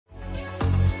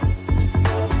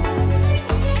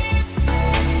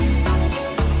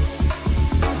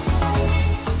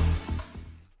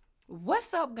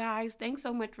What's up, guys? Thanks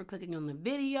so much for clicking on the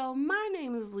video. My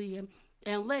name is Leah,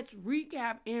 and let's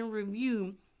recap and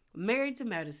review Married to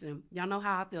Medicine. Y'all know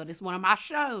how I feel. This is one of my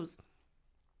shows.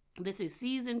 This is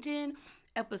season 10,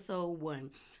 episode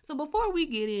 1. So before we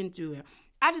get into it,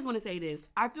 I just want to say this.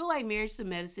 I feel like Married to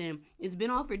Medicine, it's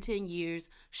been on for 10 years,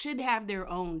 should have their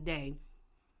own day.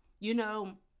 You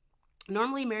know,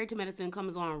 normally Married to Medicine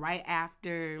comes on right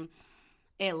after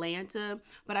Atlanta,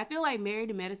 but I feel like Married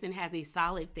to Medicine has a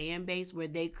solid fan base where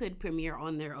they could premiere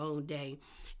on their own day.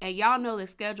 And y'all know the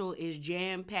schedule is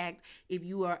jam-packed if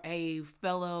you are a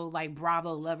fellow like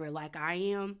Bravo lover like I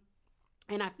am.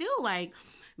 And I feel like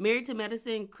Married to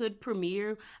Medicine could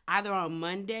premiere either on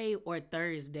Monday or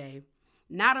Thursday.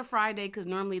 Not a Friday, because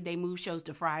normally they move shows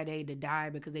to Friday to die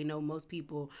because they know most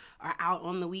people are out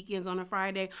on the weekends on a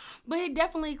Friday. But it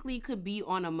definitely could be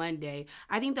on a Monday.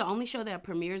 I think the only show that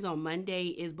premieres on Monday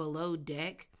is Below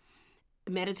Deck,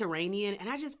 Mediterranean. And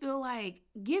I just feel like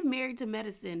give Married to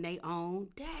Medicine their own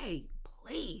day,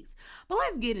 please. But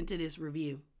let's get into this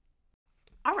review.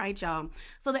 All right, y'all.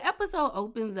 So the episode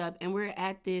opens up and we're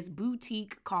at this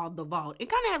boutique called The Vault. It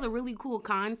kind of has a really cool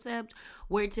concept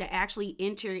where to actually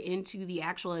enter into the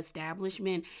actual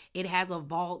establishment, it has a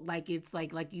vault like it's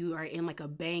like you are in like a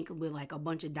bank with like a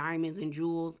bunch of diamonds and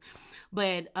jewels.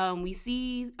 But we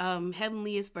see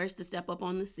Heavenly is first to step up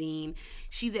on the scene.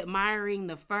 She's admiring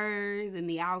the furs and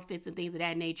the outfits and things of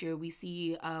that nature. We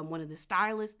see one of the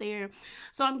stylists there.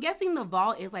 So I'm guessing The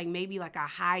Vault is like maybe like a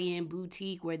high-end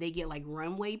boutique where they get like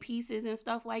runway pieces and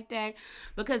stuff like that,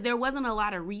 because there wasn't a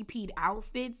lot of repeat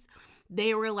outfits.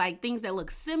 They were like things that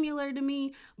look similar to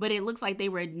me, but it looks like they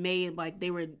were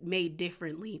made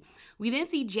differently. We then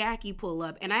see Jackie pull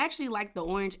up, and I actually like the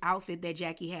orange outfit that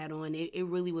Jackie had on. It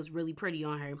really was really pretty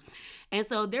on her. And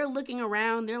so they're looking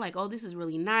around. They're like, oh, this is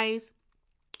really nice.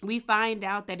 We find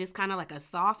out that it's kind of like a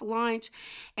soft launch.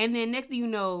 And then next thing you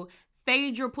know,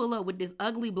 Phaedra pull up with this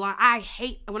ugly blonde.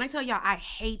 When I tell y'all, I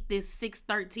hate this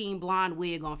 613 blonde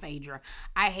wig on Phaedra.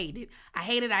 I hate it. I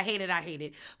hate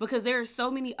it. Because there are so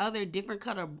many other different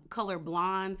color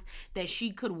blondes that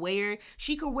she could wear.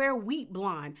 She could wear wheat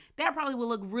blonde. That probably would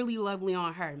look really lovely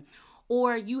on her.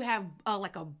 Or you have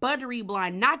like a buttery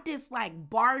blonde, not this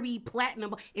like Barbie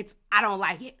platinum. I don't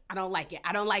like it. I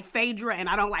don't like Phaedra, and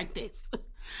I don't like this.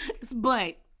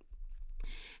 But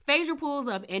Phaedra pulls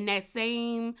up in that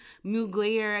same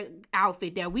Mugler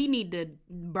outfit that we need to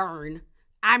burn.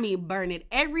 I mean, burn it.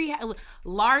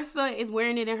 Larsa is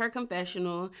wearing it in her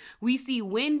confessional. We see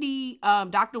Wendy,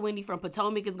 Dr. Wendy from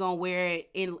Potomac is going to wear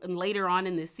it later on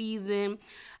in the season.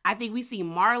 I think we see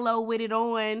Marlo with it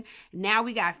on. Now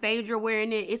we got Phaedra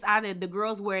wearing it. It's either the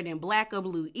girls wear it in black or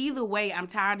blue. Either way, I'm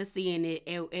tired of seeing it,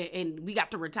 and we got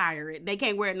to retire it. They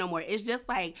can't wear it no more. It's just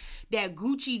like that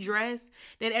Gucci dress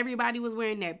that everybody was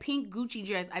wearing, that pink Gucci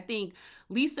dress. I think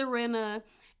Lisa Rinna,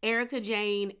 Erica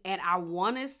Jane, and I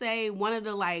want to say one of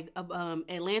the like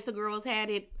Atlanta girls had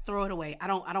it. Throw it away. I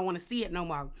don't want to see it no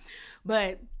more.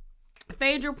 But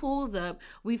Phaedra pulls up.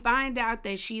 We find out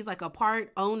that she's like a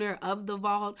part owner of the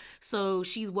vault, so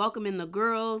she's welcoming the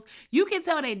girls. You can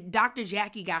tell that Dr.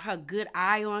 Jackie got her good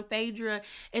eye on Phaedra,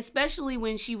 especially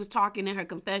when she was talking in her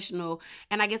confessional,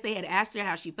 and I guess they had asked her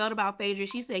how she felt about Phaedra.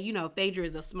 She said, you know, Phaedra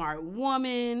is a smart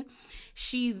woman.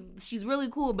 She's really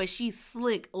cool, but she's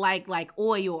slick like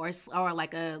oil or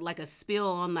like a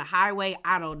spill on the highway.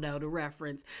 I don't know the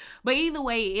reference, but either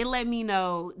way, it let me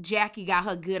know Jackie got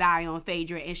her good eye on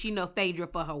Phaedra, and she know Phaedra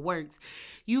for her works.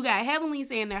 You got Heavenly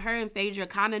saying that her and Phaedra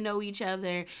kind of know each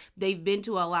other. They've been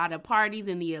to a lot of parties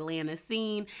in the Atlanta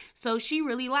scene, so she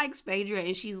really likes Phaedra,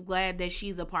 and she's glad that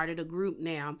she's a part of the group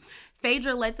now.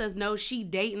 Phaedra lets us know she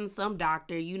dating some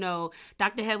doctor. You know,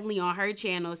 Dr. Heavenly on her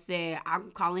channel said, I'm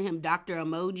calling him Dr.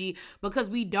 Emoji, because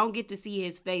we don't get to see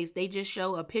his face. They just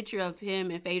show a picture of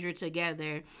him and Phaedra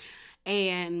together,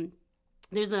 and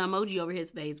there's an emoji over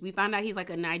his face. We find out he's like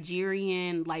a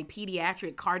Nigerian, like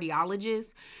pediatric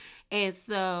cardiologist. And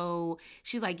so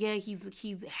she's like, yeah,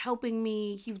 he's helping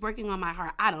me. He's working on my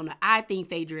heart. I don't know. I think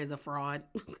Phaedra is a fraud.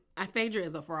 Phaedra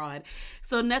is a fraud.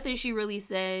 So nothing she really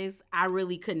says I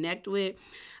really connect with.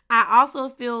 I also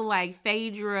feel like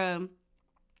Phaedra's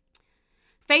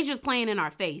playing in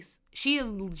our face. She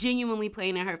is genuinely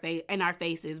playing in our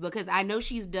faces, because I know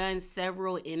she's done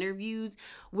several interviews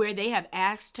where they have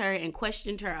asked her and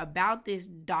questioned her about this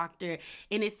doctor,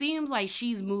 and it seems like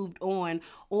she's moved on,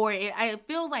 or it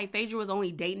feels like Phaedra was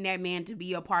only dating that man to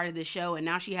be a part of the show, and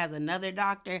now she has another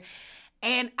doctor.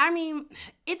 And I mean,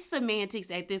 it's semantics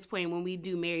at this point when we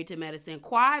do Married to Medicine.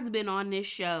 Quad's been on this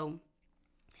show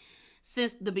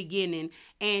since the beginning,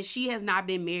 and she has not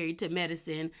been married to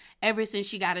medicine ever since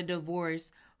she got a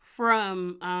divorce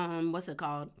from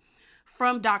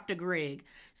from Dr. Greg.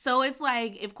 So it's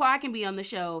like if Quad can be on the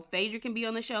show, Phaedra can be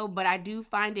on the show, but I do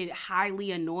find it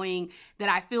highly annoying that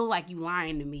I feel like you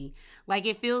lying to me. Like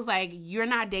it feels like you're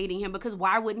not dating him, because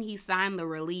why wouldn't he sign the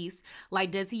release?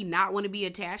 Like, does he not want to be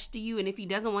attached to you? And if he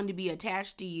doesn't want to be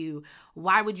attached to you,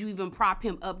 why would you even prop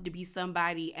him up to be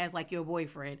somebody as like your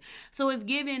boyfriend? So it's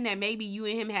given that maybe you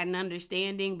and him had an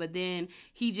understanding, but then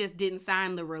he just didn't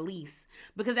sign the release,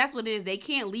 because that's what it is. They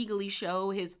can't legally show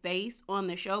his face on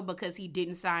the show because he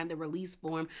didn't sign the release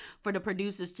form for the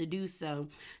producers to do so.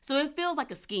 So it feels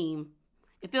like a scheme.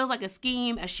 It feels like a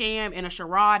scheme, a sham, and a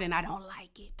charade, and I don't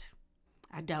like it.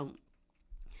 I don't.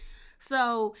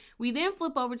 So we then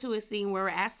flip over to a scene where we're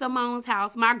at Simone's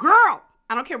house. My girl,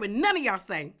 I don't care what none of y'all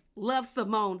say, love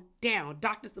Simone down,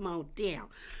 Dr. Simone down.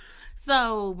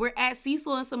 So we're at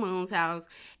Cecil and Simone's house,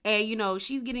 and you know,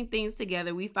 she's getting things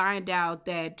together. We find out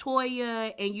that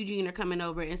Toya and Eugene are coming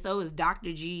over, and so is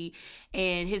Dr. G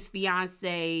and his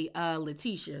fiance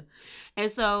Letitia.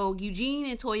 And so Eugene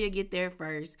and Toya get there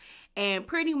first, and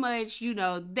pretty much, you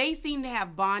know, they seem to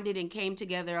have bonded and came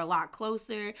together a lot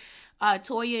closer.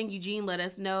 Toya and Eugene let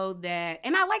us know that,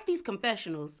 and I like these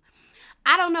confessionals.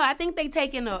 I don't know. I think they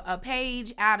taken a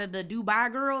page out of the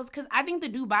DUI girls, because I think the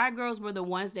DUI girls were the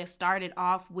ones that started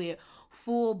off with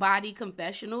full body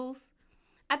confessionals.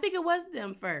 I think it was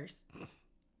them first.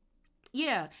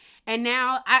 Yeah. And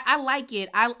now I like it.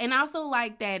 I also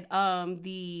like that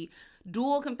the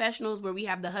dual confessionals where we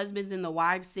have the husbands and the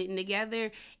wives sitting together,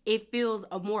 it feels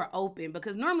more open,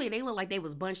 because normally they look like they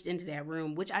was bunched into that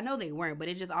room, which I know they weren't, but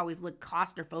it just always looked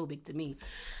claustrophobic to me.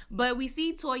 But we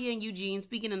see Toya and Eugene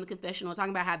speaking in the confessional, talking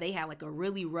about how they had like a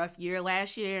really rough year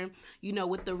last year, you know,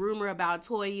 with the rumor about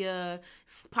Toya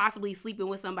possibly sleeping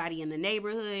with somebody in the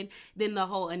neighborhood, then the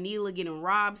whole Anila getting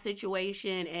robbed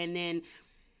situation, and then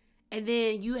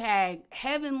you had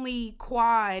Heavenly,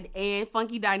 Quad, and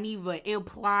Funky Dineva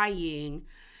implying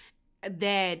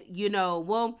that, you know,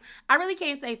 well, I really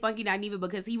can't say Funky Dineva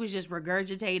because he was just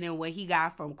regurgitating what he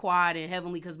got from Quad and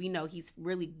Heavenly, because we know he's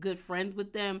really good friends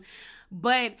with them.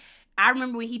 But I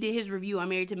remember when he did his review on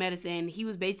Married to Medicine, he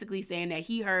was basically saying that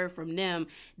he heard from them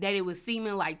that it was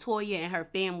seeming like Toya and her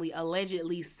family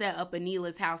allegedly set up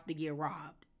Anila's house to get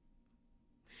robbed.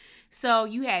 So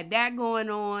you had that going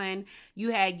on.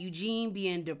 You had Eugene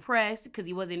being depressed because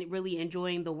he wasn't really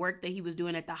enjoying the work that he was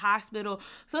doing at the hospital.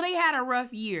 So they had a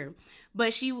rough year.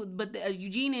 But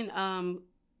Eugene and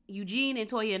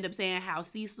Toya end up saying how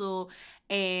Cecil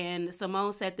and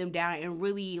Simone set them down and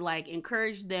really like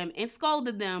encouraged them and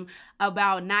scolded them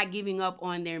about not giving up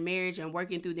on their marriage and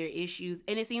working through their issues.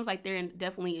 And it seems like they're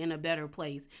definitely in a better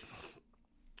place.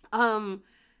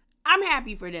 I'm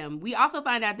happy for them. We also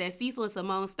find out that Cecil and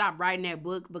Simone stopped writing that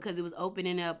book because it was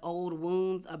opening up old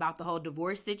wounds about the whole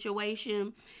divorce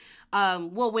situation.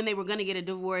 When they were going to get a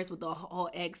divorce with the whole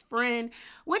ex-friend,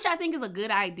 which I think is a good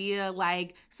idea.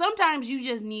 Like, sometimes you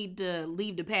just need to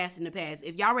leave the past in the past.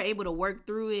 If y'all were able to work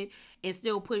through it and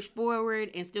still push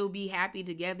forward and still be happy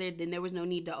together, then there was no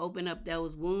need to open up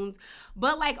those wounds.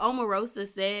 But like Omarosa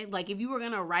said, like, if you were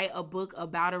going to write a book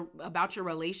about your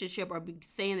relationship, or be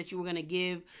saying that you were going to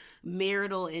give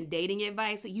marital and dating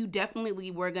advice, you definitely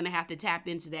were going to have to tap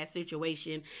into that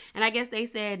situation. And I guess they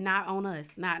said, not on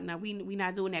us. We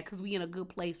not doing that, because we in a good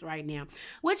place right now,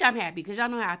 which I'm happy, because y'all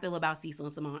know how I feel about Cecil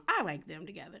and Simone. I like them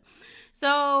together.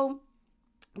 So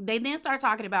they then start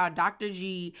talking about Dr.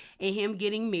 G and him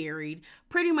getting married,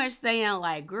 pretty much saying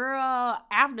like, girl,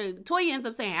 after Toya ends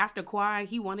up saying after Quad,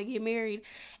 he want to get married.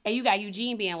 And you got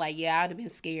Eugene being like, yeah, I'd have been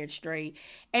scared straight.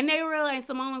 And they realized,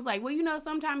 Simone was like, well, you know,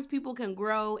 sometimes people can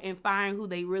grow and find who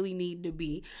they really need to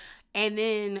be. And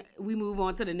then we move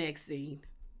on to the next scene.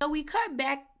 So we cut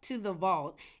back to the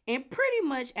vault, and pretty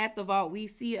much at the vault, we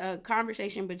see a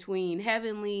conversation between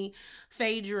Heavenly,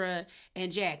 Phaedra,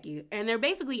 and Jackie. And they're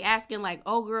basically asking like,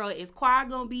 oh girl, is Quad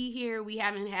gonna be here? We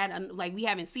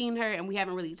haven't seen her, and we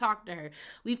haven't really talked to her.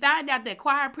 We found out that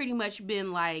Quad pretty much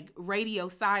been like radio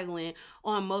silent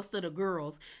on most of the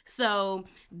girls. So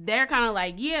they're kind of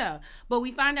like, yeah. But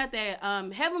we find out that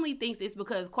Heavenly thinks it's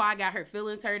because Quad got her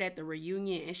feelings hurt at the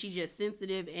reunion, and she's just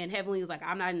sensitive. And Heavenly was like,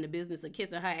 I'm not in the business of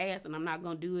kissing her ass, and I'm not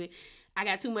gonna do it. I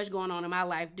got too much going on in my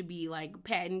life to be like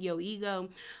patting your ego.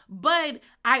 But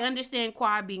I understand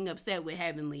Quad being upset with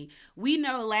Heavenly. We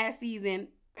know last season,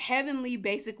 Heavenly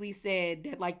basically said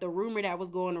that like the rumor that was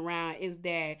going around is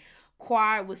that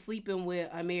Quad was sleeping with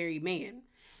a married man.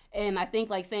 And I think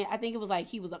it was like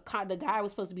the guy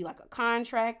was supposed to be like a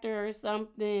contractor or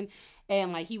something.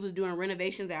 And like he was doing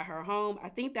renovations at her home. I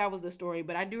think that was the story.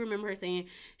 But I do remember her saying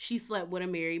she slept with a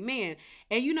married man.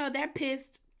 And you know, that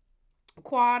pissed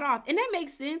Quad off, and that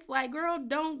makes sense. Like, girl,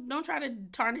 don't try to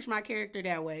tarnish my character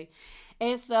that way.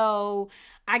 And so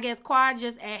I guess Quad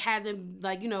just hasn't,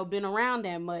 like, been around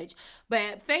that much.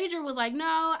 But Phaedra was like,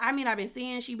 no, I mean, I've been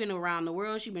seeing she been around the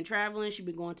world. She been traveling. She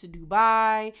been going to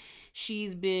Dubai.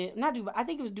 She's been, not Dubai, I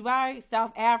think it was Dubai,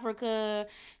 South Africa.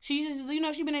 She just,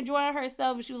 she been enjoying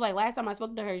herself. She was like, last time I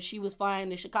spoke to her, she was flying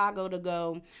to Chicago to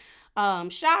go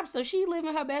shop. So she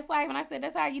living her best life. And I said,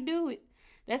 that's how you do it.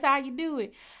 That's how you do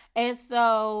it. And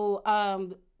so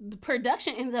the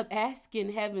production ends up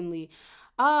asking Heavenly,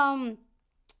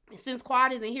 since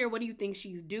Quad isn't here, what do you think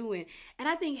she's doing? And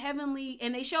I think Heavenly,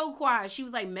 and they showed Quad, she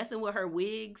was like messing with her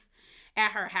wigs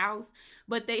at her house,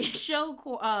 but they showed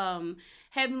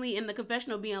Heavenly in the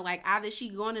confessional being like, either she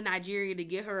going to Nigeria to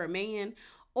get her a man,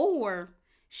 or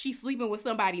she sleeping with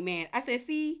somebody, man. I said,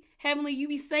 see, Heavenly, you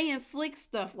be saying slick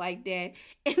stuff like that,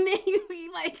 and then you be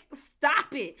like,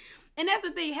 stop it. And that's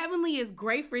the thing, Heavenly is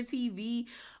great for TV,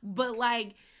 but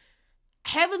like,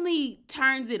 Heavenly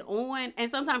turns it on, and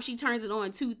sometimes she turns it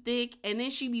on too thick, and then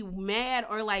she be mad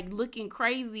or like looking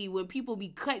crazy when people be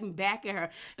cutting back at her.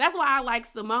 That's why I like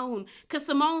Simone, because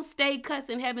Simone stay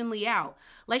cussing Heavenly out.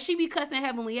 Like, she be cussing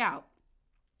Heavenly out.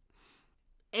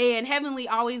 And Heavenly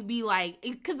always be like,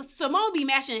 because Simone be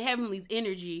matching Heavenly's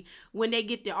energy when they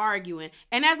get to arguing.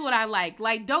 And that's what I like.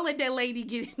 Like, don't let that lady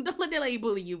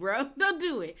bully you, bro. Don't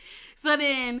do it. So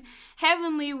then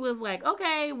Heavenly was like,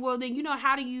 okay, well then,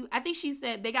 how do you, I think she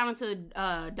said they got into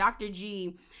Dr.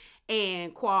 G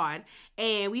and Quad.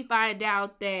 And we find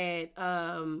out that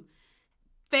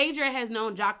Phaedra has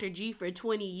known Dr. G for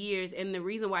 20 years. And the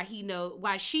reason why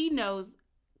she knows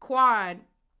Quad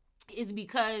is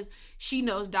because she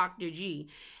knows Dr. G.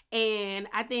 And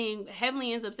I think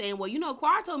Heavenly ends up saying, well,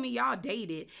 Quad told me y'all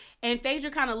dated. And Phaedra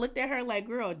kind of looked at her like,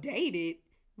 girl, dated?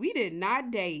 We did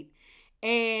not date.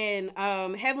 And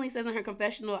Heavenly says in her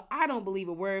confessional, I don't believe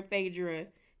a word Phaedra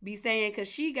be saying, because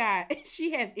she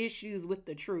has issues with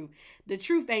the truth. The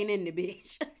truth ain't in the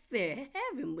bitch. I said,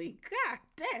 Heavenly, god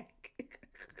dang.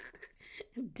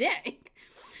 Dang.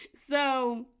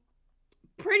 So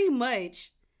pretty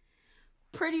much,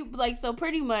 Phaedra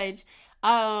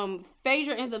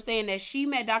ends up saying that she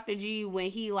met Dr. G when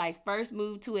he like first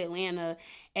moved to Atlanta,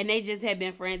 and they just have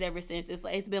been friends ever since.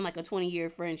 It's been like a 20-year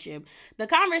friendship. The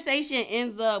conversation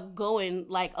ends up going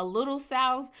like a little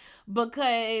south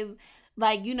because,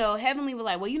 like, Heavenly was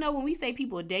like, well, when we say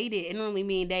people dated, it normally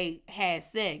mean they had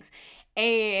sex.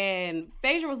 And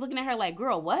Phaedra was looking at her like,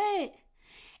 girl, what?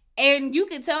 And you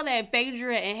could tell that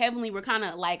Phaedra and Heavenly were kind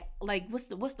of like what's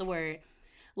the word?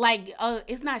 Like,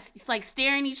 it's like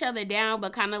staring each other down,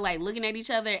 but kind of like looking at each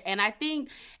other. And I think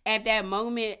at that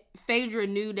moment, Phaedra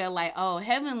knew that like, oh,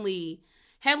 Heavenly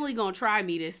gonna try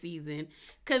me this season.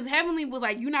 Because Heavenly was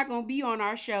like, you're not gonna be on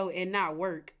our show and not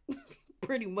work.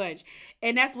 Pretty much.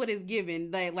 And that's what it's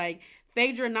given. Like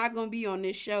Phaedra not gonna be on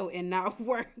this show and not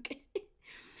work.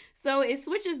 So it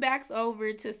switches back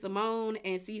over to Simone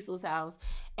and Cecil's house.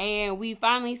 And we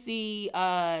finally see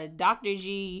Dr.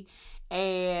 G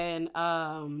and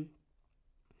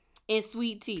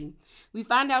Sweet Tea. We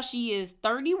find out she is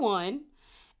 31,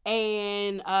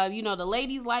 and the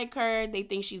ladies like her. They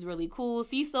think she's really cool.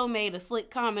 Cecil made a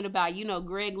slick comment about,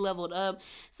 Greg leveled up.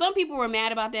 Some people were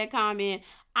mad about that comment.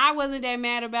 I wasn't that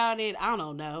mad about it. I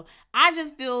don't know. I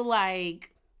just feel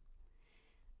like,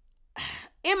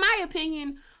 in my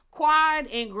opinion, Quad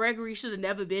and Gregory should have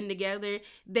never been together.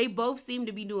 They both seem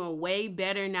to be doing way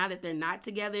better now that they're not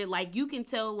together. Like, you can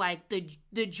tell, like,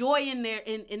 the joy in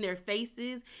their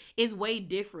faces is way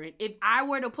different. If I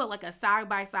were to put like a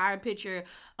side-by-side picture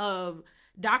of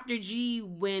Dr. G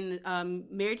when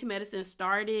Married to Medicine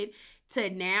started to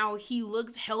now, he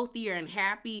looks healthier and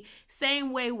happy.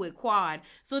 Same way with Quad.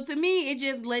 So to me, it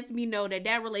just lets me know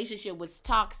that relationship was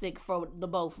toxic for the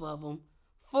both of them.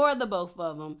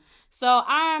 So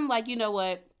I'm like, you know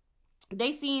what?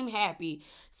 They seem happy.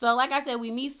 So like I said, we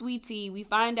meet Sweet Tea. We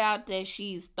find out that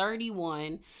she's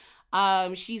 31.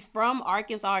 She's from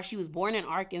Arkansas. She was born in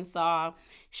Arkansas.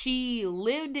 She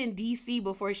lived in DC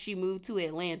before she moved to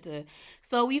Atlanta.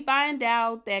 So we find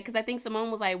out that, because I think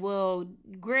Simone was like, well,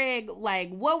 Greg, like,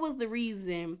 what was the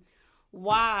reason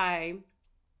why,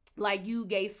 like, you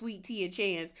gave Sweet Tea a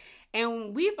chance?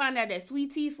 And we find out that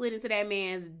Sweet Tea slid into that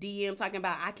man's DM talking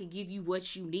about, I can give you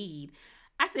what you need.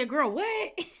 I said, girl,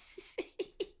 what?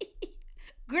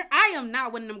 Girl, I am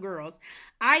not one of them girls.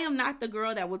 I am not the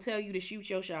girl that will tell you to shoot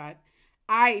your shot.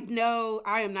 I know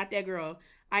I am not that girl.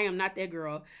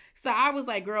 So I was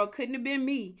like, girl, couldn't have been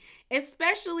me.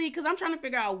 Especially because I'm trying to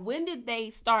figure out, when did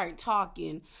they start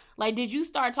talking? Like, did you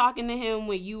start talking to him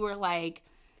when you were like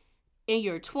in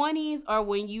your 20s or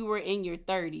when you were in your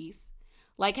 30s?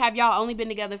 Like, have y'all only been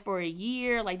together for a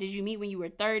year? Like, did you meet when you were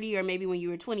 30 or maybe when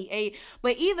you were 28?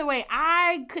 But either way,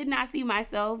 I could not see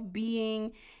myself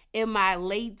being in my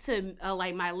late 20s,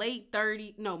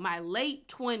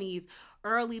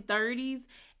 early 30s,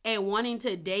 and wanting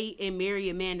to date and marry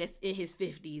a man that's in his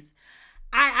 50s.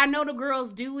 I know the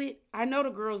girls do it.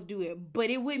 But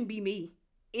it wouldn't be me.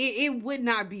 It would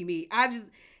not be me.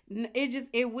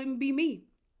 It wouldn't be me.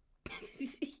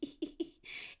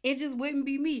 It just wouldn't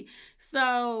be me.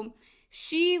 So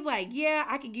she's like, yeah,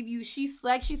 I could give you,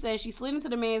 like she said, she slid into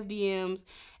the man's DMs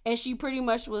and she pretty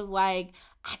much was like,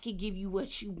 I could give you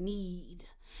what you need.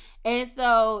 And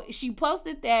so she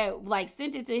posted that, like,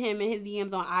 sent it to him in his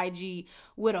DMs on IG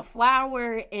with a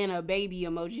flower and a baby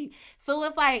emoji. So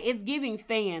it's like, it's giving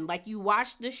fan. Like, you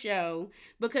watch the show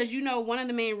because, you know, one of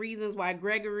the main reasons why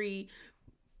Gregory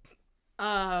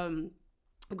and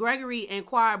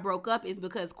Quad broke up is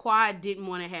because Quad didn't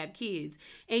want to have kids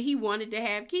and he wanted to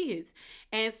have kids.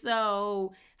 And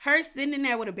so her sending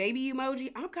that with a baby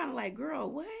emoji, I'm kind of like,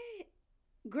 girl, what?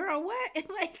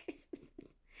 Like,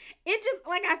 it just,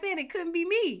 like I said, it couldn't be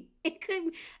me. It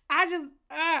couldn't.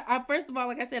 First of all,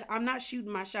 like I said, I'm not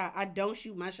shooting my shot. I don't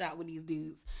shoot my shot with these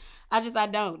dudes. I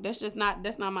don't. That's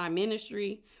not my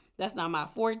ministry. That's not my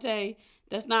forte.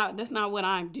 That's not what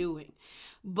I'm doing.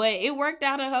 But it worked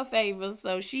out in her favor.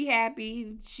 So she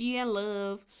happy. She in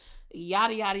love.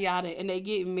 Yada, yada, yada. And they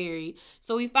getting married.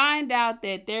 So we find out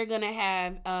that they're going to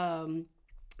have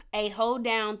a hold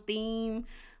down theme,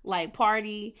 like,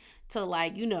 party to,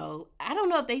 like, you know, I don't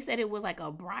know if they said it was like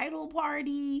a bridal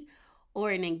party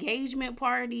or an engagement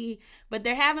party, but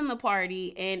they're having the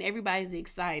party and everybody's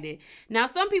excited. Now,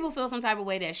 some people feel some type of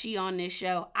way that she on this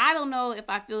show. I don't know if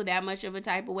I feel that much of a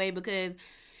type of way because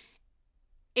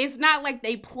it's not like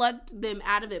they plucked them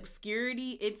out of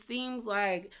obscurity. It seems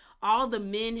like all the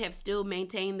men have still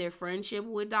maintained their friendship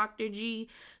with Dr. G.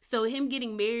 So him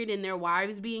getting married and their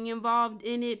wives being involved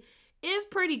in it is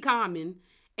pretty common.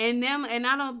 And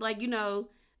I don't, like, you know,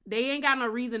 they ain't got no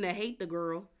reason to hate the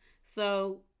girl.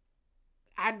 So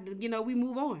we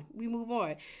move on.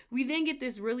 We then get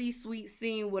this really sweet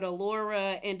scene with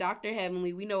Alora and Dr.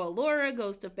 Heavenly. We know Alora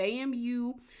goes to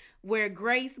FAMU, where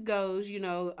Grace goes, you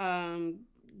know, I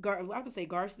would say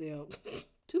Garcelle.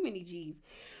 Too many G's.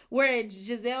 Where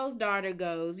Giselle's daughter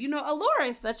goes. You know, Alora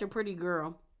is such a pretty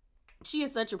girl. She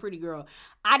is such a pretty girl.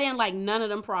 I didn't like none of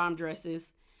them prom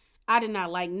dresses. I did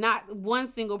not like not one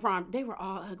single prom. They were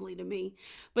all ugly to me.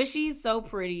 But she's so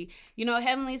pretty. You know,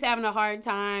 Heavenly's having a hard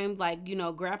time, like, you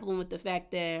know, grappling with the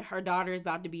fact that her daughter is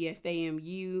about to be at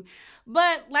FAMU.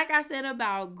 But like I said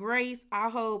about Grace, I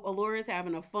hope Alora's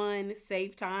having a fun,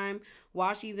 safe time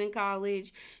while she's in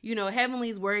college. You know,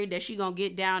 Heavenly's worried that she's going to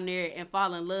get down there and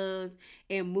fall in love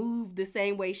and move the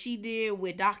same way she did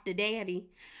with Dr. Daddy.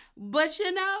 But,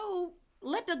 you know,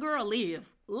 let the girl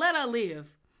live. Let her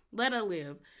live.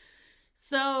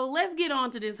 So let's get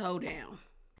on to this hoedown.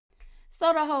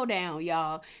 So the hoedown,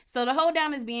 y'all. So the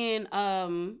hoedown is being,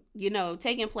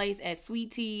 taking place at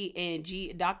Sweet Tea and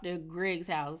Dr. Greg's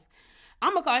house.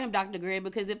 I'm going to call him Dr. Greg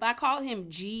because if I call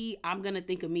him G, I'm going to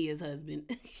think of me as husband.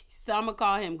 So I'm going to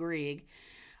call him Greg.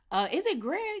 Is it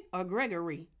Greg or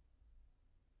Gregory?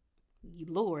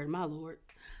 Lord, my Lord.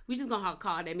 We just going to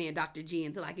call that man Dr. G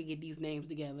until I can get these names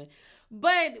together.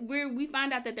 But we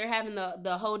find out that they're having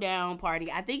the hoedown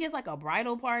party. I think it's like a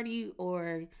bridal party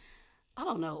or, I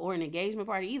don't know, or an engagement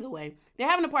party. Either way, they're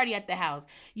having a party at the house.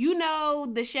 You know,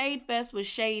 the Shade Fest was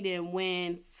shading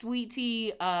when Sweet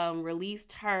Tea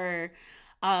released her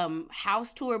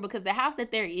house tour because the house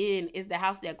that they're in is the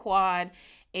house that Quad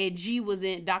and G was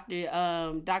in.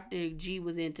 Dr. G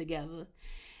was in together.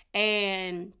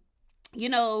 And, you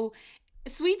know,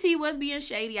 Sweet Tea was being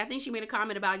shady. I think she made a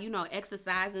comment about, you know,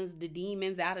 exorcising the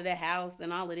demons out of the house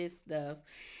and all of this stuff.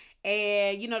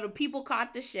 And, you know, the people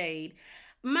caught the shade.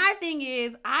 My thing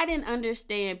is, I didn't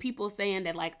understand people saying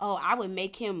that, like, oh, I would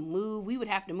make him move. We would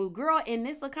have to move. Girl, in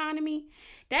this economy,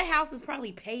 that house is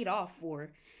probably paid off for.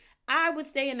 I would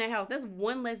stay in that house. That's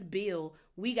one less bill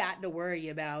we got to worry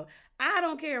about. I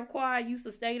don't care if Quad used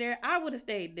to stay there. I would have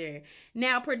stayed there.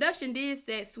 Now, production did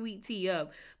set Sweet Tea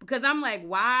up because I'm like,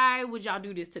 why would y'all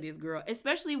do this to this girl?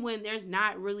 Especially when there's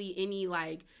not really any,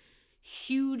 like,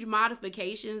 huge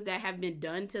modifications that have been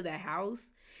done to the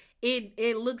house.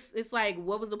 It's like,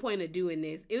 what was the point of doing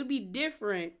this? It would be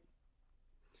different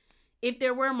if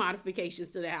there were modifications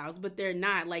to the house, but they're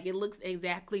not. Like, it looks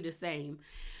exactly the same.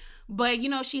 But, you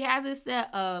know, she has it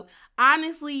set up.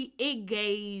 Honestly, it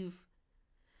gave...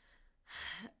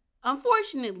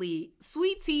 Unfortunately,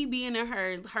 Sweet Tea being in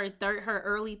her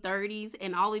early 30s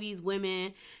and all of these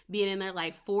women being in their,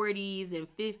 like, 40s and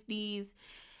 50s,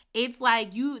 It's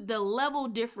like the level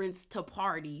difference to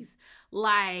parties.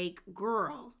 Like,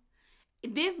 girl,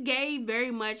 this gave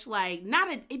very much like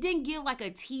it didn't give like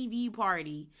a TV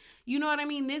party. You know what I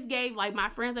mean? This gave like my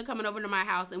friends are coming over to my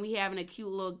house and we having a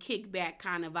cute little kickback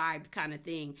kind of vibe kind of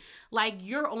thing. Like,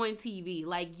 you're on TV.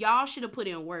 Like, y'all should have put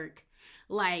in work.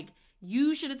 Like,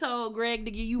 you should have told Greg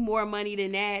to give you more money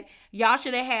than that. Y'all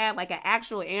should have had like an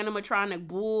actual animatronic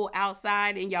bull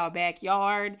outside in y'all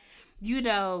backyard. You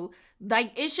know,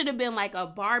 like, it should have been like a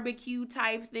barbecue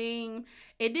type thing.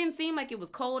 It didn't seem like it was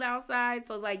cold outside.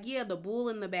 So, like, yeah, the bull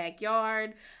in the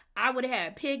backyard. I would have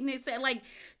had picnics. Like,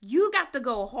 you got to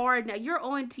go hard now. You're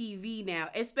on TV now,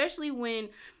 especially when,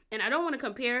 and I don't want to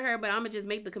compare her, but I'm going to just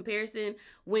make the comparison.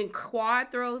 When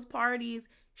Quad throws parties,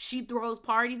 she throws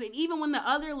parties. And even when the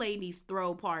other ladies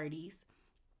throw parties,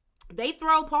 they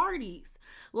throw parties.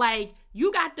 Like,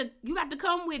 you got to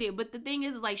come with it. But the thing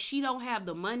is like, she don't have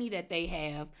the money that they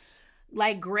have.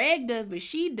 Like, Greg does, but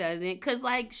she doesn't. Because,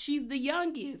 like, she's the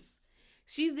youngest.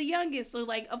 She's the youngest. So,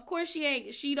 like, of course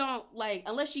she don't, like,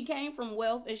 unless she came from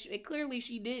wealth. And clearly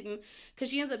she didn't. Because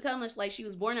she ends up telling us, like, she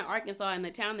was born in Arkansas. And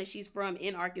the town that she's from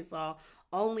in Arkansas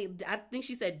only, I think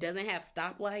she said, doesn't have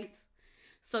stoplights.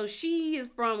 So she is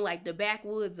from like the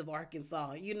backwoods of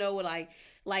Arkansas, you know, like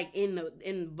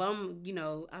in bum, you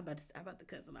know, I'm about to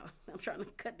cuss it off. I'm trying to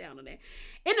cut down on that.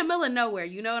 In the middle of nowhere,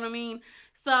 you know what I mean?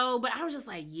 So, but I was just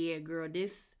like, yeah, girl,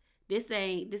 this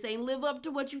ain't live up to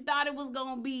what you thought it was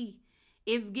gonna be.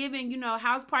 It's giving, you know,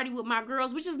 house party with my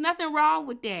girls, which is nothing wrong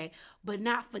with that, but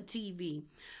not for TV.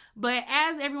 But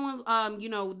as everyone's, you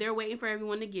know, they're waiting for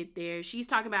everyone to get there. She's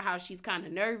talking about how she's kind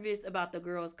of nervous about the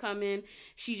girls coming.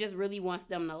 She just really wants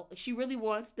them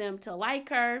to like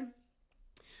her,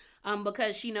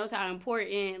 because she knows how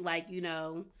important, like, you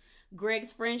know,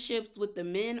 Greg's friendships with the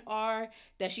men are,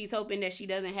 that she's hoping that she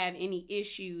doesn't have any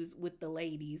issues with the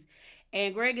ladies.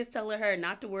 And Greg is telling her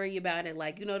not to worry about it.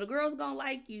 Like, you know, the girls gonna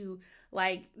like you.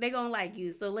 Like, they gonna like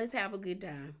you. So let's have a good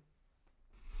time.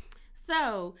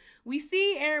 So we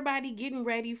see everybody getting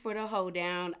ready for the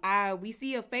hoedown. We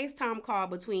see a FaceTime call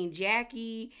between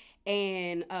Jackie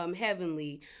and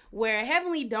Heavenly, where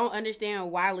Heavenly don't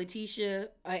understand why Letitia,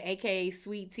 aka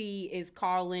Sweet Tea, is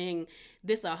calling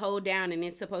this a hoedown and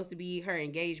it's supposed to be her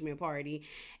engagement party.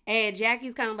 And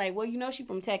Jackie's kind of like, well, you know, she's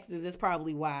from Texas. That's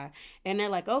probably why. And they're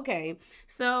like, okay.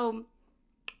 So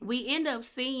we end up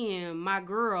seeing my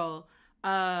girl.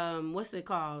 What's it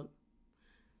called?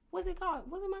 Was it my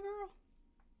girl?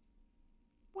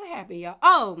 What happened, y'all?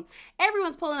 Oh,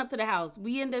 everyone's pulling up to the house.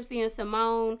 We end up seeing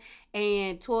Simone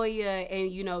and Toya and,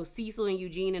 you know, Cecil and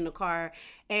Eugene in the car.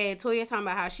 And Toya's talking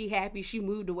about how she happy she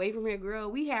moved away from here.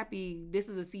 Girl, we happy this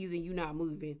is a season you not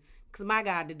moving. Because, my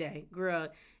God, today, girl,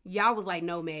 y'all was like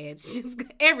nomads. Just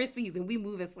every season, we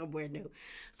moving somewhere new.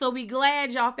 So we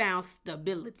glad y'all found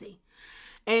stability.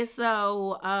 And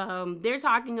so they're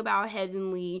talking about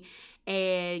Heavenly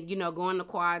and, you know, going to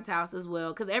Quad's house as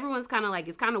well. Because everyone's kind of like,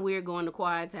 it's kind of weird going to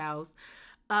Quad's house.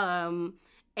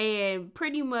 And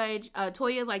pretty much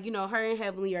Toya's like, you know, her and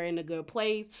Heavenly are in a good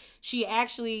place. She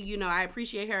actually, you know, I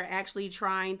appreciate her actually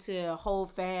trying to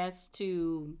hold fast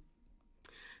to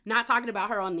not talking about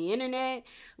her on the internet.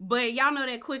 But y'all know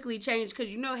that quickly changed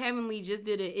because, you know, Heavenly just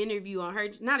did an interview on her,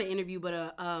 not an interview, but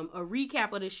a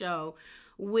recap of the show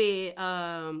with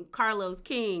Carlos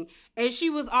King, and she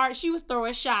was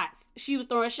throwing shots. She was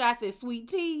throwing shots at Sweet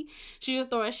Tea. She was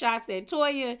throwing shots at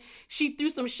Toya. She threw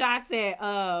some shots at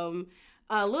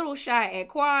a little shot at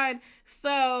Quad.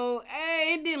 So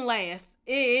it didn't last.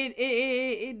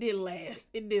 It didn't last.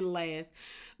 It didn't last.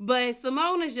 But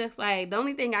Simone is just like, the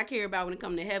only thing I care about when it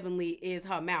comes to Heavenly is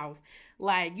her mouth.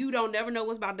 Like, you don't never know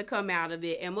what's about to come out of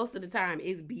it, and most of the time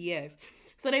it's BS.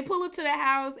 So they pull up to the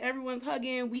house. Everyone's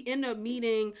hugging. We end up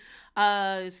meeting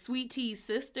Sweet Tea's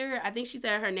sister. I think she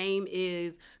said her name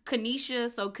is Kanisha.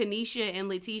 So Kanisha and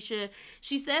Letitia.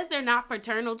 She says they're not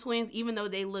fraternal twins, even though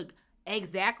they look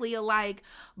exactly alike.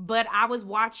 But I was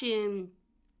watching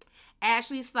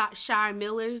Ashley Shy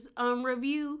Miller's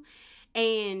review,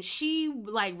 and she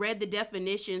like read the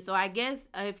definition. So I guess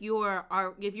if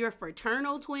you're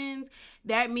fraternal twins,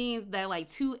 that means that like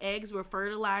two eggs were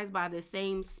fertilized by the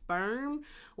same sperm.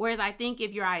 Whereas I think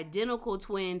if you're identical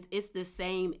twins, it's the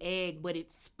same egg, but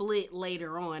it's split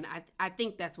later on. I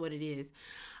think that's what it is.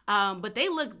 But they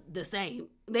look the same.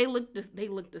 They look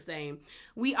the same.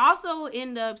 We also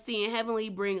end up seeing Heavenly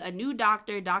bring a new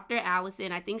doctor, Dr.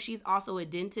 Allison. I think she's also a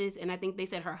dentist, and I think they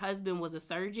said her husband was a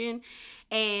surgeon.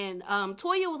 And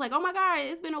Toya was like, "Oh my God,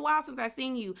 it's been a while since I've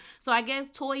seen you." So I guess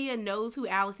Toya knows who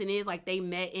Allison is. Like they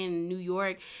met in New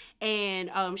York, and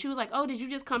she was like, "Oh, did you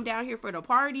just come down here for the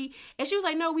party?" And she was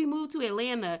like, "No, we moved to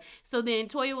Atlanta." So then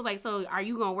Toya was like, "So are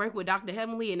you gonna work with Dr.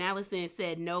 Heavenly?" And Allison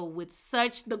said no with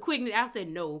such the quickness. I said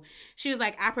no. She was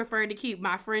like, "I prefer to keep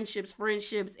my friendships,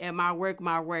 and my work,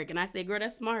 my work." And I said, "Girl,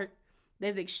 that's smart.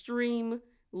 That's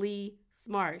extremely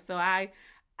smart." So I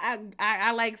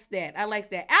likes that. I likes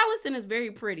that. Allison is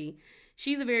very pretty.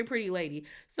 She's a very pretty lady.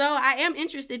 So I am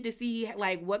interested to see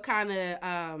like what kind of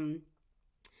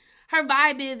her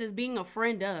vibe is as being a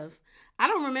friend of. I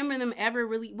don't remember them ever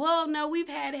really. Well, no, we've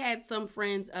had some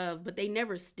friends of, but they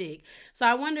never stick. So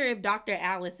I wonder if Dr.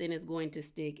 Allison is going to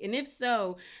stick, and if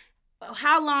so,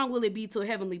 how long will it be till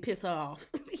Heavenly piss her off?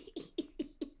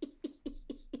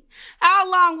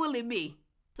 How long will it be?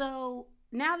 So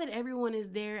now that everyone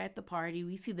is there at the party,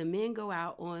 we see the men go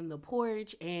out on the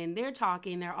porch and they're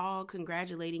talking. They're all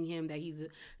congratulating him that he's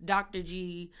Dr.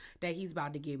 G, that he's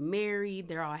about to get married.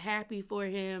 They're all happy for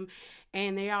him.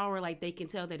 And they all were like, they can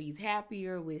tell that he's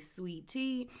happier with Sweet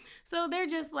Tea. So they're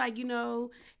just like,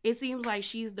 it seems like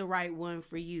she's the right one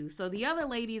for you. So the other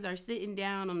ladies are sitting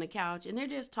down on the couch and they're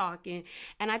just talking.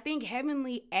 And I think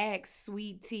Heavenly asks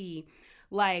Sweet Tea,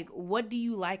 like, what do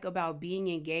you like about being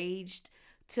engaged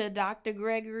to Dr.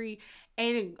 Gregory?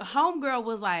 And homegirl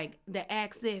was like, the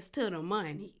access to the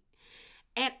money.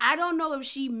 And I don't know if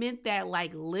she meant that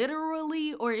like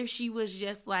literally or if she was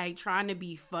just like trying to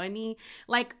be funny.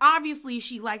 Like obviously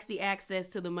she likes the access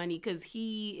to the money because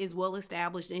he is well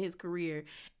established in his career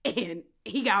and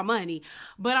he got money.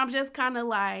 But I'm just kind of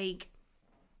like,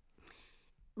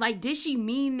 did she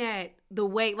mean that the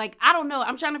way, like, I don't know.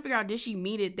 I'm trying to figure out, did she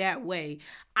mean it that way?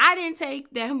 I didn't take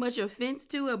that much offense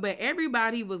to it, but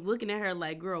everybody was looking at her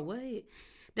like, girl, what?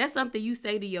 That's something you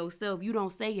say to yourself. You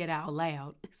don't say it out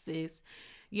loud, sis.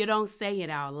 You don't say it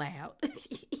out loud.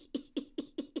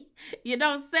 You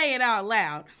don't say it out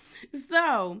loud.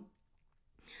 So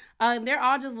they're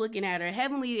all just looking at her.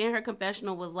 Heavenly in her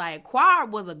confessional was like,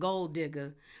 Quad was a gold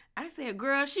digger. I said,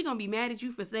 girl, she gonna be mad at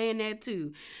you for saying that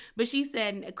too. But she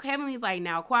said, Heavenly's like,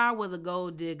 now, Quad was a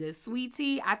gold digger. Sweet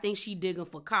Tea, I think she digging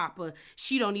for copper.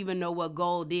 She don't even know what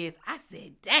gold is. I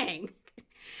said, dang.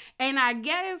 And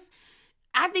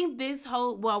I think this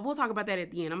whole, well, we'll talk about that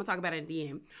at the end. I'm gonna talk about it at the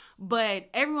end. But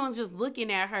everyone's just looking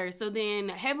at her. So then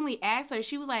Heavenly asked her,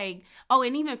 she was like, oh,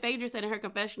 and even Phaedra said in her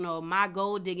confessional, my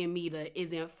gold digging meter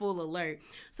is in full alert.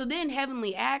 So then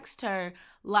Heavenly asked her,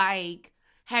 like,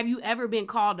 have you ever been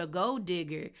called a gold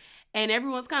digger? And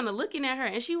everyone's kind of looking at her.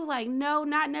 And she was like, no,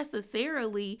 not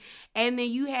necessarily. And then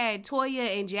you had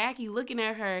Toya and Jackie looking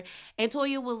at her. And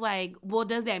Toya was like, well,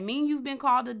 does that mean you've been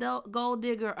called a gold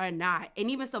digger or not? And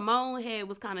even Simone's head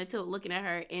was kind of tilted looking at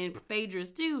her, and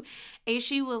Phaedra's too. And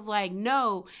she was like,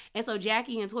 no. And so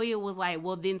Jackie and Toya was like,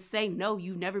 well, then say no.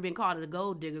 You've never been called a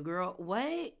gold digger, girl.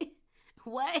 What?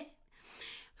 What?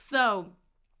 So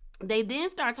they then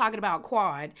start talking about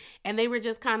Quad, and they were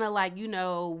just kind of like, we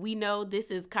know this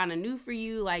is kind of new for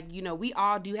you. Like, we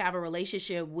all do have a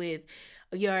relationship with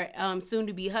your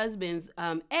soon-to-be husband's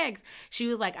ex. She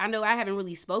was like, I know I haven't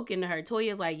really spoken to her.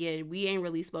 Toya's like, yeah, we ain't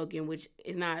really spoken, which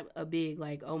is not a big,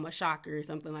 like, oh, my shocker or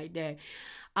something like that.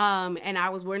 And I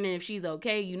was wondering if she's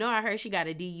okay. I heard she got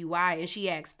a DUI, and she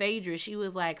asked Phaedra, she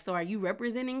was like, so are you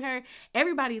representing her?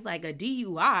 Everybody's like, a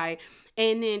DUI?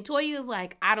 And then Toya's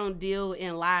like, I don't deal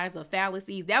in lies or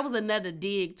fallacies. That was another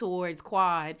dig towards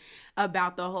Quad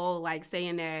about the whole, like,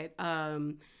 saying that,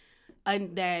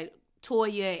 that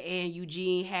Toya and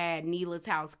Eugene had Neela's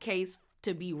house case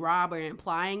to be robbed, or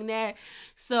implying that.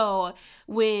 So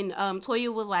when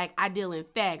Toya was like, I deal in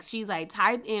facts, she's like,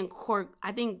 type in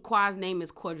I think Quad's name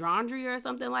is Quadrandria or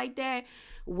something like that,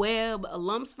 Webb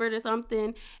Lumpsford or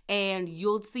something, and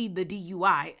you'll see the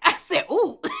DUI. I said,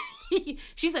 ooh.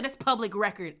 She said, that's public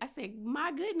record. I said,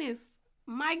 my goodness,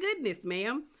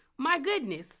 ma'am. My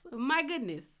goodness.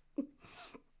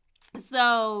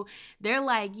 So they're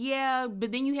like, yeah,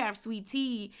 but then you have Sweet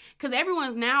Tea, because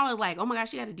everyone's now is like, oh my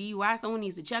gosh, she got a DUI, someone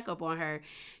needs to check up on her.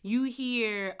 You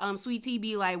hear Sweet Tea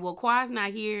be like, well, Quad's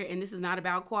not here, and this is not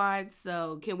about Quad,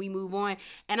 so can we move on?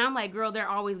 And I'm like, girl, they're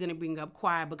always going to bring up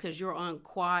Quad because you're on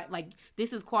Quad, like,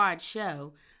 this is Quad's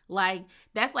show. Like,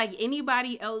 that's like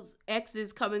anybody else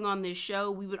exes coming on this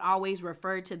show, we would always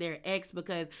refer to their ex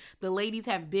because the ladies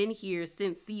have been here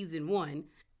since season 1.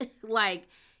 Like,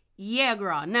 yeah,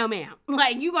 girl, no, ma'am.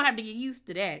 Like, you're going to have to get used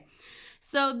to that.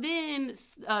 So then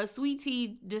Sweet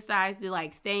Tea decides to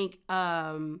like thank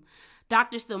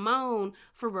Dr. Simone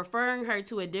for referring her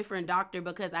to a different doctor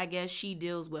because I guess she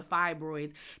deals with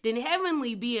fibroids. Then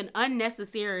Heavenly being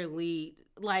unnecessarily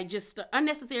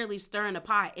stirring the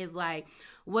pot is like,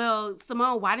 well,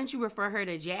 Simone, why didn't you refer her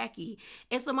to Jackie?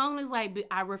 And Simone is like,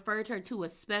 I referred her to a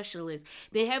specialist.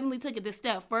 Then Heavenly took it a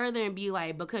step further and be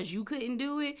like, because you couldn't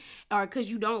do it or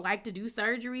because you don't like to do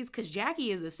surgeries, because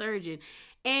Jackie is a surgeon.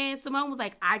 And Simone was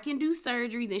like, I can do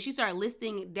surgeries. And she started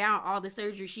listing down all the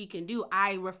surgeries she can do.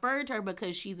 I referred her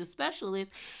because she's a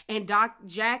specialist. And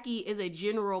Jackie is a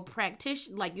general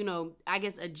practitioner, like, you know, I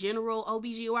guess a general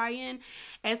OBGYN.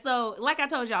 And so, like I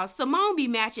told y'all, Simone be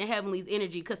matching Heavenly's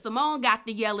energy because Simone got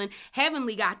the yelling,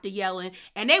 Heavenly got the yelling,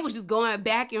 and they was just going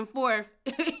back and forth.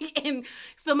 And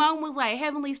Simone was like,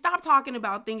 Heavenly, stop talking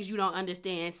about things you don't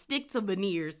understand. Stick to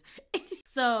veneers.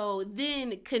 So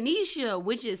then Kanisha,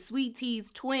 which is Sweet Tea's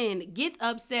twin, gets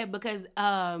upset because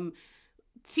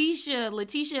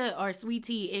Letitia or Sweet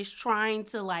Tea is trying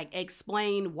to like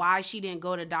explain why she didn't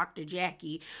go to Dr.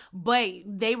 Jackie, but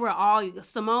they were all,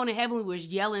 Simone and Heavenly was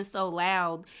yelling so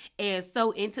loud and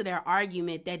so into their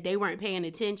argument that they weren't paying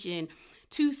attention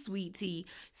to Sweet Tea.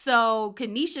 So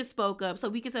Kanisha spoke up, so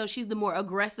we could tell she's the more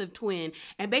aggressive twin,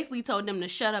 and basically told them to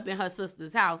shut up in her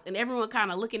sister's house. And everyone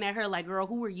kind of looking at her like, girl,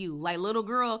 who are you? Like, little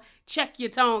girl, check your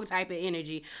tone type of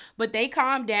energy. But they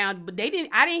calmed down, but I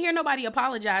didn't hear nobody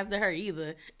apologize to her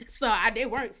either. So they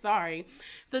weren't sorry.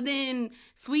 So then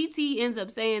Sweet Tea ends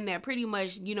up saying that pretty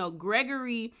much, you know,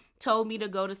 Gregory told me to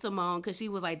go to Simone because she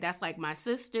was like, that's like my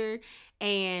sister.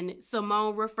 And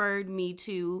Simone referred me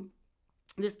to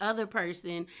this other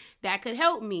person that could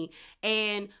help me.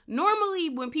 And normally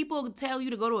when people tell you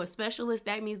to go to a specialist,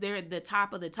 that means they're at the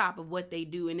top of what they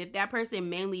do. And if that person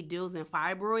mainly deals in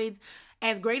fibroids,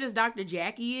 as great as Dr.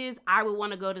 Jackie is, I would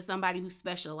want to go to somebody who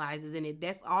specializes in it.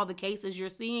 That's all the cases you're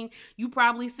seeing. You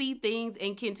probably see things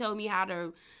and can tell me how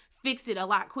to fix it a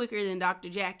lot quicker than Dr.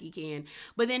 Jackie can.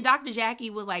 But then Dr.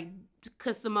 Jackie was like,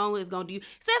 because Simone is going to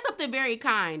said something very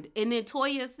kind. And then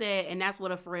Toya said, and that's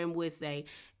what a friend would say,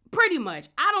 pretty much.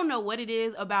 I don't know what it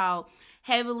is about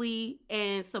Heavenly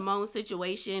and Simone's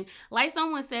situation. Like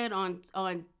someone said on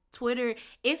Twitter,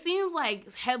 it seems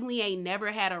like Heavenly ain't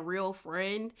never had a real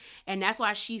friend, and that's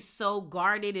why she's so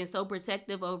guarded and so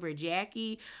protective over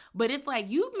Jackie. But it's like,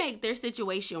 you make their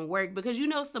situation work, because you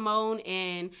know Simone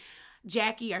and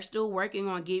Jackie are still working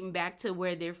on getting back to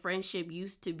where their friendship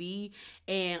used to be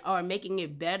and are making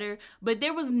it better. But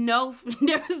there was no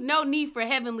need for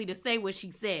Heavenly to say what she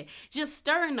said. Just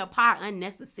stirring the pot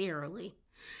unnecessarily.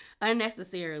 And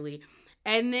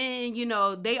then, you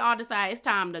know, they all decide it's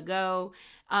time to go.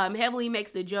 Heavenly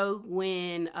makes a joke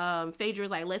when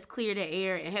Phaedra's like, let's clear the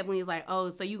air. And Heavenly's like,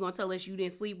 oh, so you gonna tell us you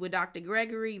didn't sleep with Dr.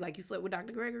 Gregory? Like you slept with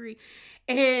Dr. Gregory?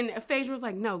 And Phaedra's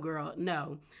like, no, girl,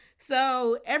 no.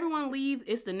 So everyone leaves.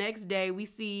 It's the next day. We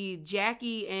see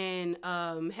Jackie and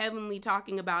Heavenly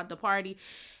talking about the party.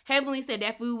 Heavenly said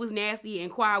that food was nasty and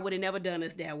Quad would have never done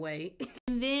us that way.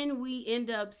 And then we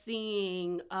end up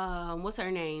seeing, what's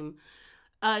her name?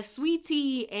 Sweet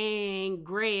Tea and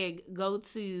Gregory go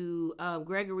to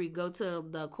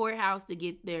the courthouse to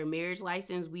get their marriage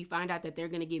license. We find out that they're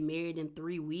going to get married in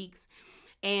 3 weeks.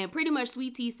 And pretty much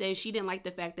Sweet Tea says she didn't like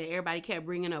the fact that everybody kept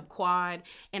bringing up Quad.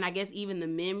 And I guess even the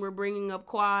men were bringing up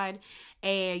Quad.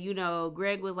 And, you know,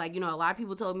 Greg was like, you know, a lot of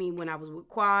people told me when I was with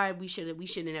Quad, we should have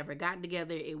never gotten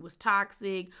together. It was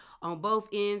toxic on both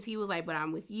ends. He was like, but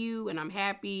I'm with you and I'm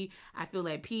happy. I feel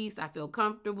at peace. I feel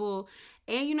comfortable.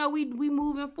 And, you know, we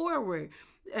moving forward.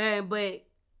 But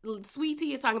Sweet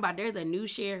Tea is talking about there's a new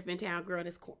sheriff in town. Girl,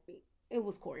 that's corny. It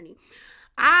was corny.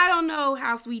 I don't know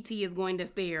how Sweet Tea is going to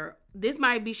fare.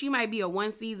 She might be a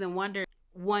one season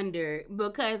wonder,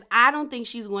 because I don't think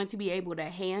she's going to be able to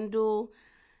handle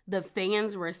the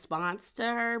fans' response to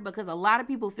her, because a lot of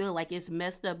people feel like it's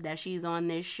messed up that she's on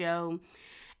this show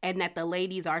and that the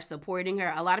ladies are supporting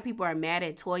her. A lot of people are mad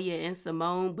at Toya and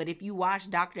Simone, but if you watch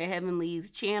Dr. Heavenly's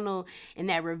channel and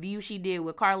that review she did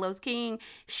with Carlos King,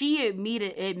 she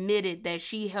admitted that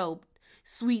she helped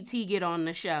Sweet Tea get on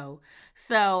the show.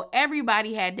 So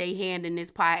everybody had their hand in this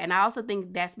pot. And I also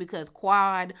think that's because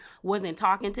Quad wasn't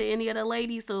talking to any of the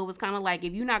ladies. So it was kind of like,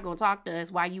 if you're not going to talk to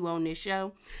us, why you on this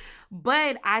show?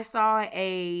 But I saw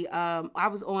I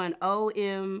was on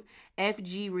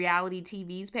OMFG Reality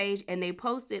TV's page, and they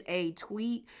posted a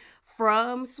tweet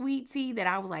from Sweet Tea that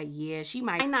I was like, yeah, she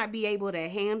might not be able to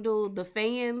handle the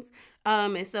fans.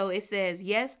 And so it says,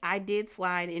 yes, I did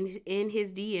slide in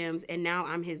his DMs, and now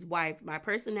I'm his wife. My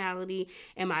personality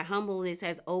and my humbleness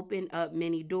has opened up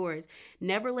many doors.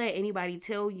 Never let anybody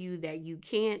tell you that you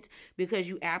can't, because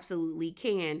you absolutely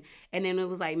can. And then it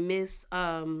was like, Miss,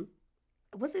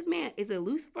 what's his man? Is it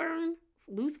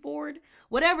Luceford?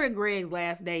 Whatever Greg's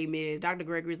last name is, Dr.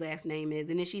 Gregory's last name is.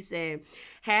 And then she said,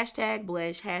 hashtag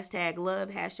blush, hashtag love,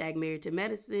 hashtag married to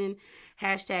medicine,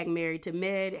 hashtag married to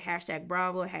med, hashtag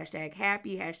bravo, hashtag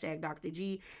happy, hashtag Dr.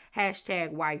 G,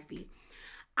 hashtag wifey.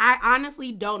 I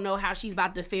honestly don't know how she's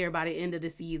about to fare by the end of the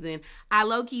season. I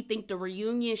low-key think the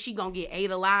reunion, she gonna get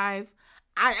ate alive.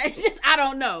 I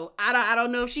don't know. I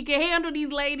don't know if she can handle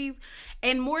these ladies.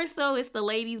 And more so it's the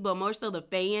ladies, but more so the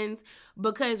fans,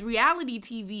 because reality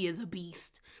TV is a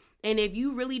beast. And if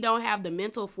you really don't have the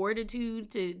mental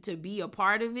fortitude to be a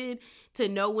part of it, to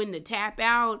know when to tap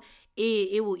out,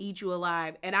 it will eat you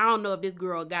alive. And I don't know if this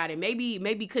girl got it. Maybe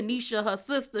Kanisha, her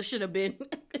sister, should have been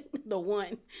the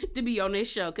one to be on this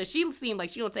show, because she seemed like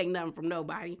she don't take nothing from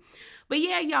nobody. But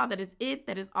yeah, y'all, that is it.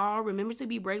 That is all. Remember to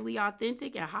be bravely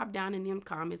authentic and hop down in them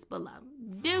comments below.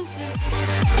 Deuces.